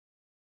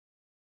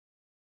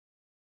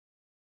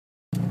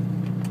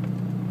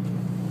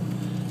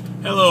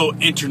Hello,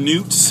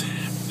 internewts.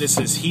 This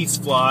is Heath's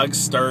Vlog,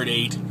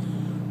 Stardate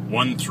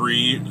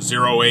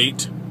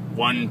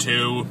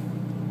 130812.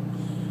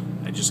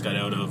 I just got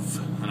out of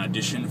an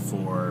audition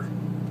for,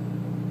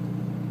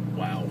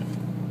 wow,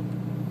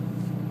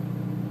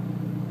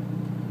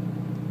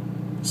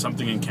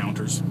 Something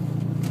Encounters,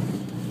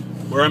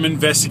 where I'm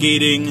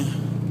investigating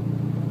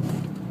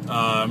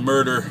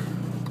murder.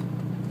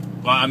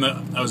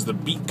 Well, I was the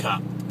beat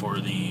cop, or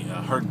the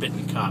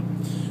hard-bitten cop,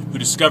 who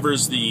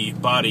discovers the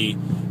body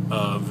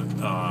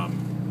of a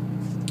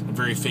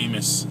very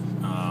famous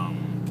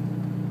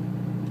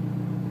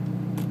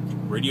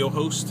radio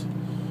host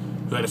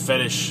who had a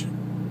fetish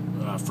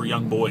for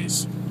young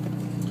boys.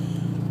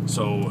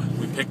 So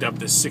we picked up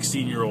this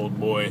 16-year-old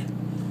boy.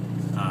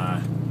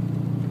 I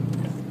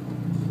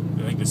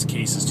think this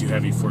case is too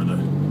heavy for the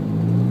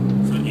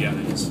yeah,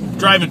 it is.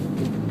 Driving.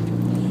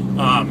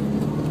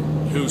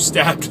 Who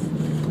stabbed,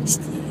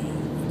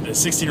 the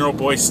 16-year-old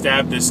boy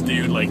stabbed this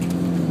dude like,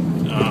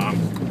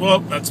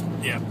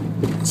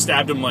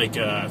 stabbed him like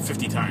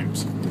 50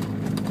 times.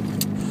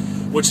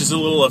 Which is a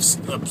little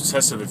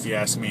obsessive if you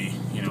ask me,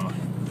 you know,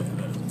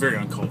 very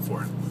uncalled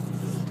for.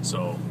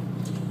 So,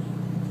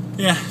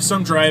 yeah, so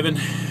I'm driving.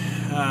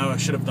 I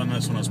should have done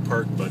this when I was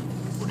parked, but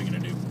what are you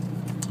going to do?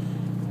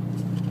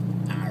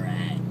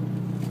 Alright.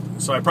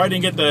 So I probably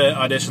didn't get the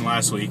audition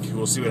last week.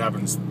 We'll see what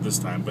happens this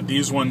time. But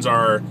these ones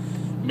are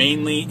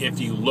mainly if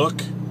you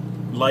look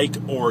like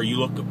or you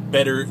look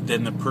better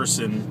than the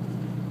person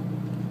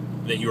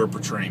that you are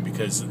portraying,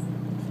 because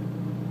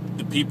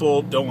the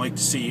people don't like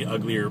to see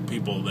uglier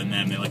people than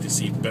them. They like to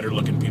see better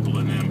looking people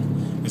than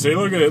them. They say,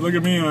 look at it, look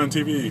at me on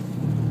TV.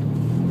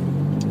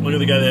 Look at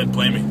the guy that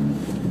played me.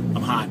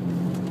 I'm hot.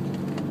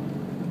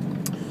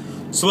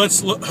 So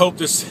let's hope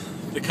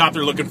the cop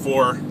they're looking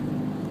for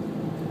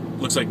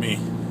looks like me.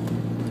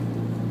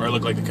 Or I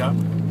look like the cop.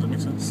 Does that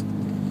make sense?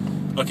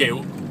 Okay,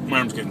 my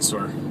arm's getting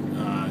sore.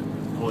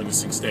 Holding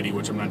this thing steady,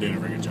 which I'm not doing a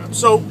very good job.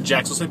 So,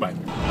 Jax will say bye.